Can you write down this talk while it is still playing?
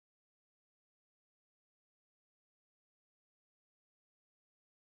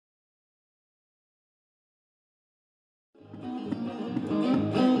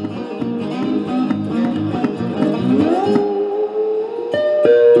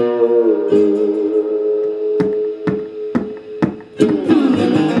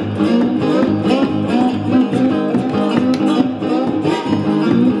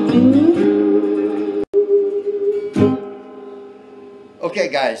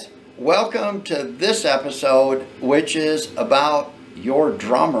Welcome to this episode, which is about your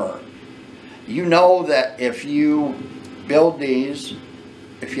drummer. You know that if you build these,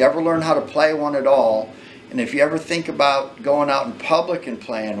 if you ever learn how to play one at all, and if you ever think about going out in public and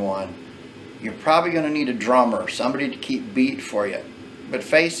playing one, you're probably going to need a drummer, somebody to keep beat for you. But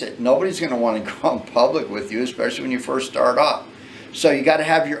face it, nobody's going to want to go in public with you, especially when you first start off. So you got to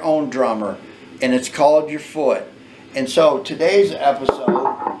have your own drummer, and it's called your foot. And so today's episode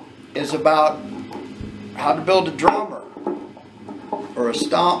is about how to build a drummer or a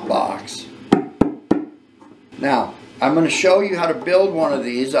stomp box. Now, I'm going to show you how to build one of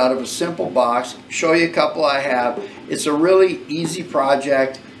these out of a simple box, show you a couple I have. It's a really easy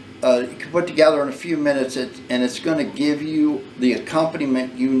project. You can put together in a few minutes, and it's going to give you the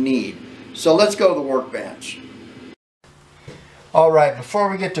accompaniment you need. So let's go to the workbench. Alright,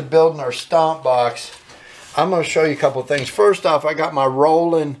 before we get to building our stomp box, I'm going to show you a couple things. First off, I got my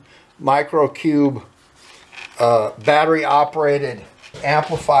Roland microcube battery operated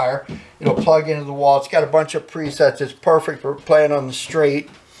amplifier. It'll plug into the wall. It's got a bunch of presets. It's perfect for playing on the street.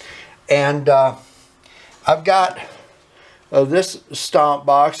 And I've got this stomp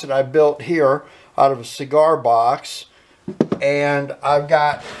box that I built here out of a cigar box. And I've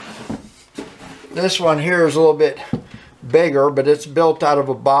got this one here is a little bit bigger, but it's built out of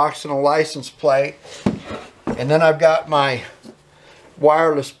a box and a license plate. And then I've got my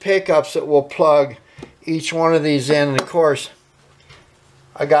wireless pickups that will plug each one of these in. And of course,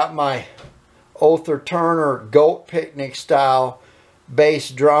 I got my Other Turner goat picnic style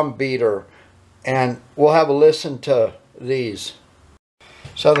bass drum beater, and we'll have a listen to these.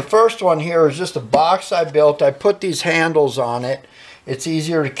 So the first one here is just a box I built. I put these handles on it. It's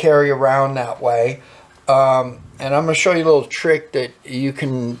easier to carry around that way. And I'm going to show you a little trick that you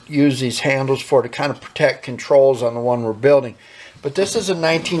can use these handles for to kind of protect controls on the one we're building. But this is a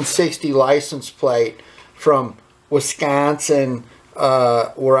 1960 license plate from Wisconsin,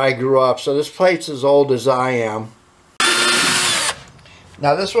 where I grew up. So this plate's as old as I am.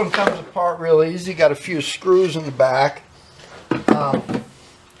 Now this one comes apart real easy. Got a few screws in the back. But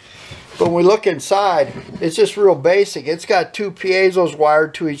when we look inside, it's just real basic. It's got two piezos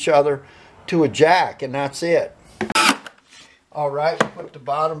wired to each other to a jack, and that's it. Alright, put the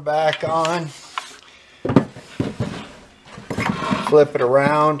bottom back on. Flip it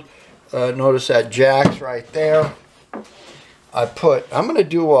around. Notice that jack's right there. I'm going to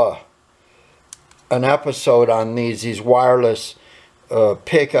do an episode on these wireless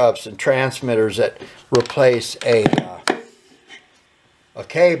pickups and transmitters that replace a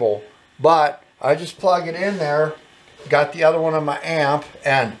cable. But I just plug it in there. Got the other one on my amp,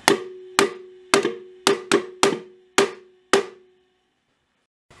 and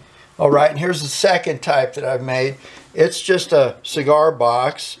alright, and here's the second type that I've made. It's just a cigar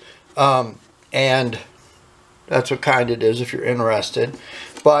box, and that's what kind it is if you're interested.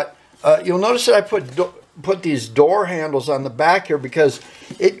 But you'll notice that I put these door handles on the back here because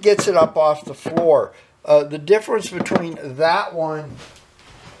it gets it up off the floor. The difference between that one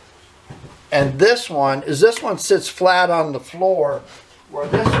and this one is this one sits flat on the floor, where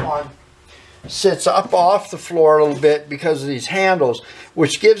this one sits up off the floor a little bit because of these handles,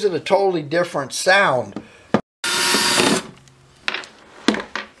 which gives it a totally different sound.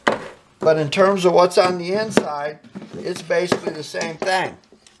 But in terms of what's on the inside, it's basically the same thing.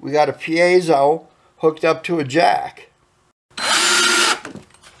 We got a piezo hooked up to a jack.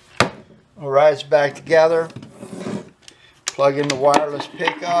 Alright, it's back together. Plug in the wireless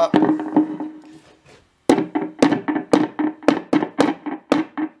pickup.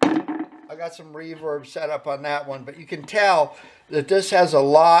 I got some reverb set up on that one, but you can tell that this has a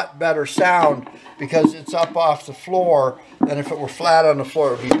lot better sound because it's up off the floor than if it were flat on the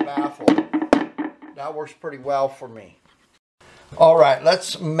floor. It would be baffled. That works pretty well for me. Alright,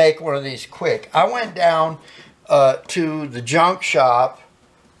 let's make one of these quick. I went down to the junk shop,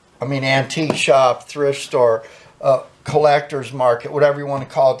 antique shop, thrift store, collector's market, whatever you want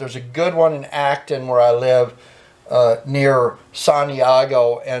to call it. There's a good one in Acton where I live, near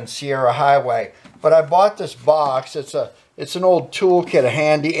Santiago and Sierra Highway. But I bought this box. It's an old toolkit, a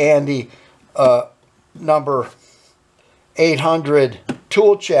handy Andy number 800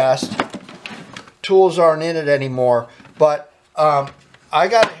 tool chest. Tools aren't in it anymore, but I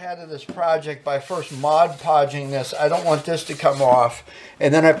got ahead of this project by first Mod Podging this. I don't want this to come off,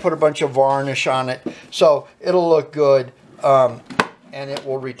 and then I put a bunch of varnish on it so it'll look good, and it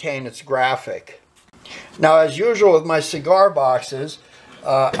will retain its graphic. Now, as usual with my cigar boxes,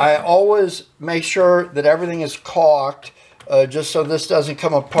 I always make sure that everything is caulked, just so this doesn't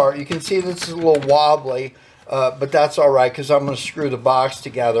come apart. You can see this is a little wobbly. but that's all right because I'm going to screw the box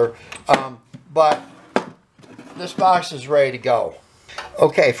together. But this box is ready to go.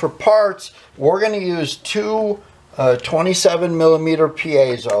 Okay, for parts, we're going to use two 27 millimeter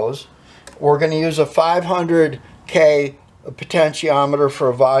piezos. We're going to use a 500K potentiometer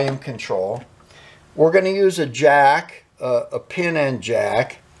for volume control. We're going to use a jack, a pin end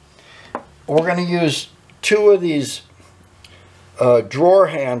jack. We're going to use two of these drawer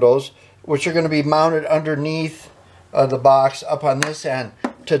handles, which are going to be mounted underneath the box up on this end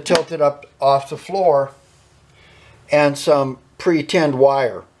to tilt it up off the floor, and some pre-tinned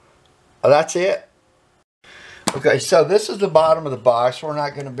wire. That's it. Okay, so this is the bottom of the box. We're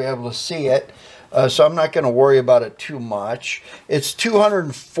not going to be able to see it, so I'm not going to worry about it too much. It's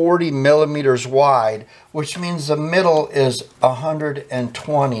 240 millimeters wide, which means the middle is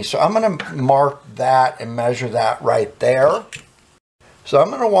 120. So I'm going to mark that and measure that right there. So I'm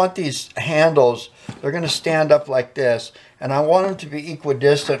going to want these handles, they're going to stand up like this, and I want them to be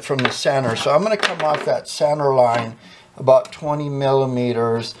equidistant from the center. So I'm going to come off that center line about 20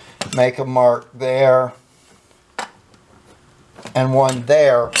 millimeters, make a mark there, and one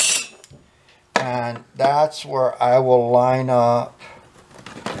there, and that's where I will line up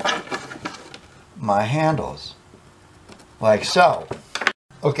my handles, like so.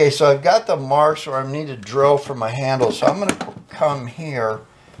 Okay, so I've got the marks where I need to drill for my handles, so I'm going to come here,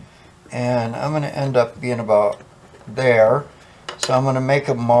 and I'm going to end up being about there. So I'm going to make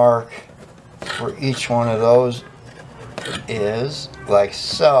a mark where each one of those is, like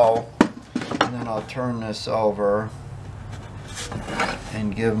so, and then I'll turn this over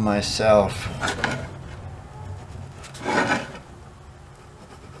and give myself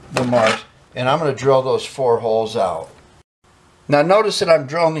the marks, and I'm going to drill those 4 holes out. Now notice that I'm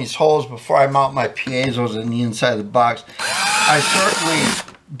drilling these holes before I mount my piezos in the inside of the box. I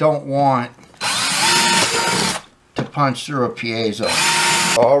certainly don't want to punch through a piezo.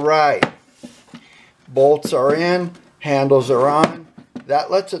 Alright, bolts are in, handles are on. That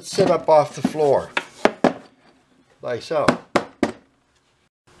lets it sit up off the floor, like so.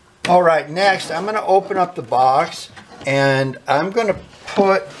 Alright, next I'm going to open up the box, and I'm going to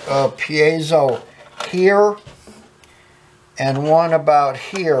put a piezo here and one about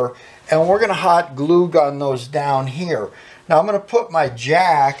here, and we're going to hot glue gun those down here. Now I'm going to put my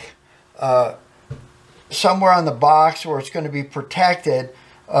jack somewhere on the box where it's going to be protected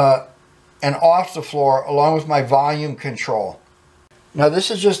and off the floor, along with my volume control. Now this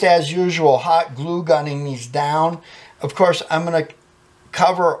is just as usual, hot glue gunning these down. Of course, I'm going to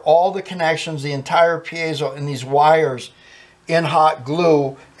cover all the connections, the entire piezo, and these wires in hot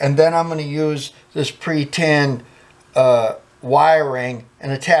glue, and then I'm going to use this pre-tinned wiring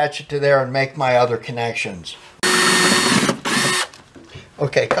and attach it to there and make my other connections.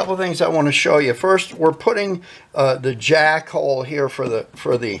 Okay, a couple things I want to show you. First, we're putting the jack hole here for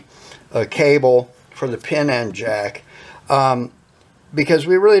the cable for the pin end jack, because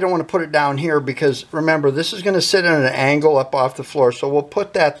we really don't want to put it down here, because remember, this is going to sit in an angle up off the floor, so we'll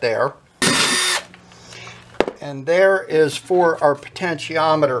put that there. And there is for our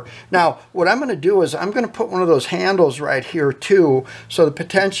potentiometer. Now, what I'm going to do is I'm going to put one of those handles right here too, so the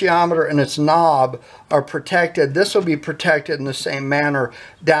potentiometer and its knob are protected. This will be protected in the same manner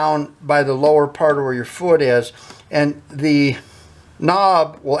down by the lower part of where your foot is, and the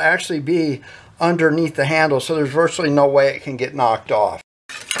knob will actually be underneath the handle, so there's virtually no way it can get knocked off.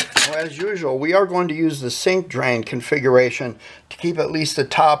 Now, as usual, we are going to use the sink drain configuration to keep at least the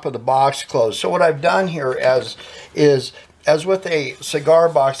top of the box closed. So what I've done here is as with a cigar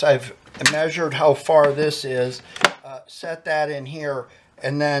box, I've measured how far this is, set that in here,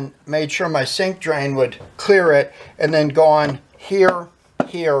 and then made sure my sink drain would clear it, and then gone here,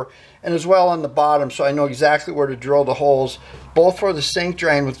 here, and as well on the bottom, so I know exactly where to drill the holes, both for the sink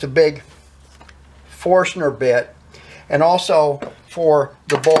drain with the big Forstner bit, and also for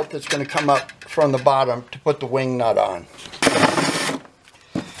the bolt that's going to come up from the bottom to put the wing nut on.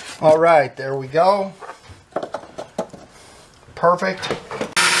 All right, there we go. Perfect.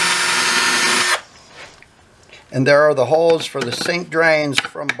 And there are the holes for the sink drains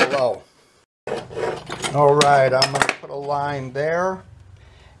from below. All right, I'm going to put a line there,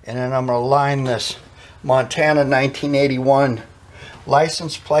 and then I'm going to line this Montana 1981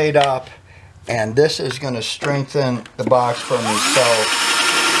 license plate up, and this is going to strengthen the box for me. So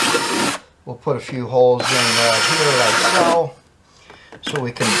we'll put a few holes in here like so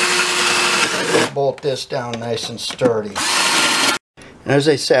we can bolt this down nice and sturdy. And as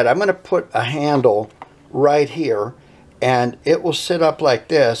I said, I'm going to put a handle right here, and it will sit up like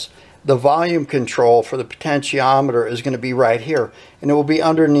this, the volume control for the potentiometer is going to be right here, and it will be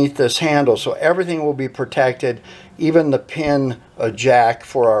underneath this handle, so everything will be protected. Even the pin jack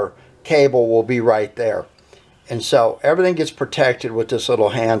for our cable will be right there, and so everything gets protected with this little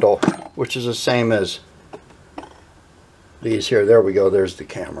handle, which is the same as these here. There we go, there's the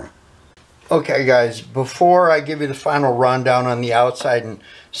camera. Okay guys, before I give you the final rundown on the outside and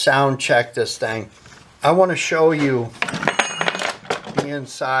sound check this thing, I want to show you the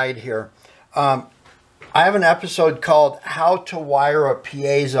inside here. I have an episode called How to Wire a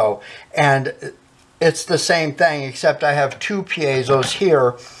Piezo, and it's the same thing, except I have two piezos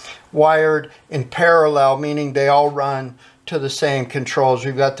here wired in parallel, meaning they all run to the same controls.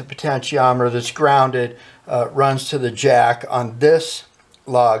 We've got the potentiometer that's grounded, runs to the jack on this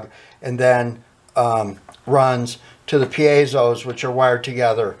lug, and then runs to the piezos, which are wired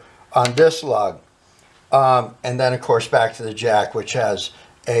together on this lug. And then, of course, back to the jack, which has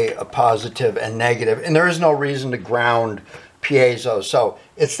a positive and negative. And there is no reason to ground piezos. So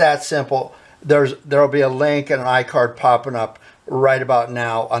it's that simple. There'll be a link and an iCard popping up right about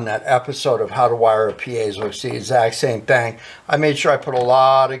now on that episode of How to Wire a Piezo. It's the exact same thing. I made sure I put a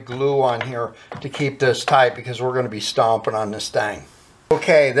lot of glue on here to keep this tight because we're going to be stomping on this thing.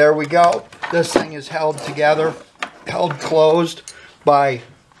 Okay, there we go. This thing is held together, held closed by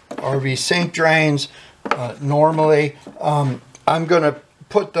RV sink drains. Normally, I'm going to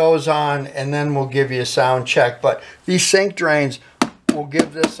put those on and then we'll give you a sound check. But these sink drains will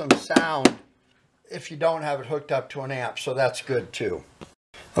give this some sound if you don't have it hooked up to an amp, so that's good too.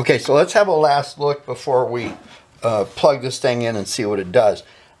 Okay, so let's have a last look before we plug this thing in and see what it does.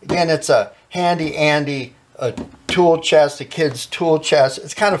 Again, it's a handy Andy tool chest, a kid's tool chest.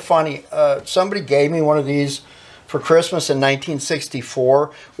 It's kind of funny. Somebody gave me one of these for Christmas in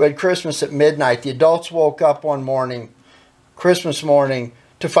 1964. We had Christmas at midnight. The adults woke up one morning, Christmas morning,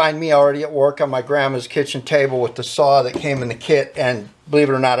 to find me already at work on my grandma's kitchen table with the saw that came in the kit, and believe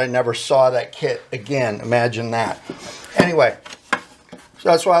it or not, I never saw that kit again. Imagine that. Anyway, so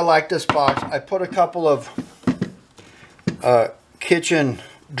that's why I like this box. I put a couple of kitchen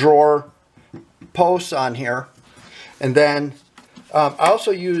drawer posts on here, and then I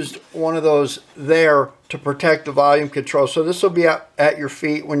also used one of those there to protect the volume control. So this will be at your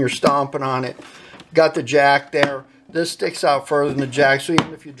feet when you're stomping on it. Got the jack there. This sticks out further than the jack, so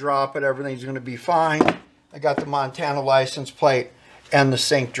even if you drop it, everything's going to be fine. I got the Montana license plate and the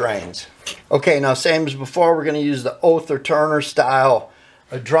sink drains. Okay, now same as before, we're going to use the Oather Turner style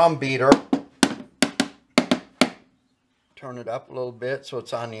drum beater. Turn it up a little bit so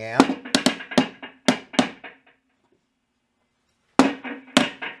it's on the amp.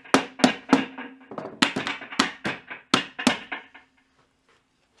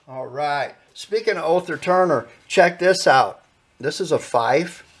 All right, speaking of Oather Turner, check this out. This is a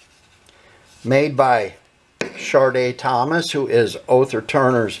fife made by Sharday Thomas, who is Oather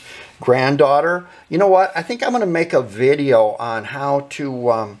Turner's granddaughter. You know what? I think I'm going to make a video on how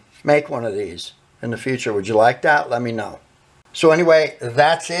to make one of these in the future. Would you like that? Let me know. So anyway,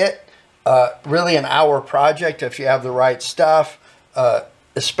 that's it. Really an hour project if you have the right stuff,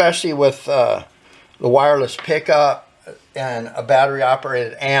 especially with the wireless pickup and a battery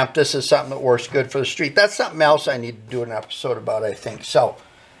operated amp. This is something that works good for the street. That's something else I need to do an episode about, I think. So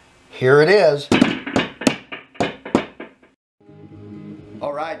here it is.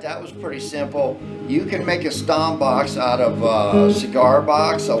 All right, that was pretty simple. You can make a Stomp Box out of a cigar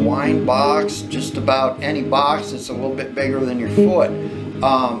box, a wine box, just about any box that's a little bit bigger than your foot.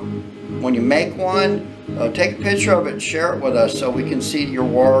 When you make one, take a picture of it and share it with us so we can see your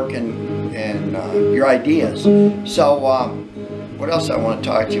work and your ideas. So what else I want to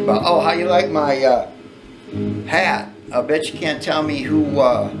talk to you about? Oh, how you like my hat? I bet you can't tell me who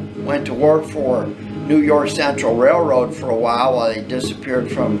went to work for New York Central Railroad for a while they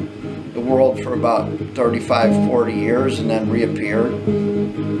disappeared from the world for about 35, 40 years and then reappeared.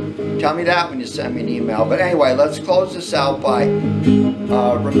 Tell me that when you send me an email. But anyway, let's close this out by,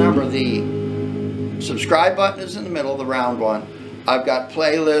 remember the subscribe button is in the middle, the round one. I've got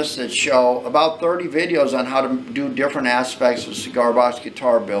playlists that show about 30 videos on how to do different aspects of cigar box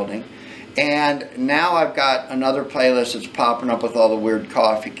guitar building. And now I've got another playlist that's popping up with all the weird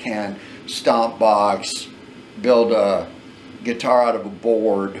coffee can, Stomp Box, build a guitar out of a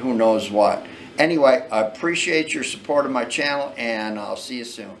board, who knows what. Anyway, I appreciate your support of my channel, and I'll see you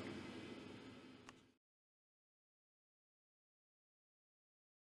soon.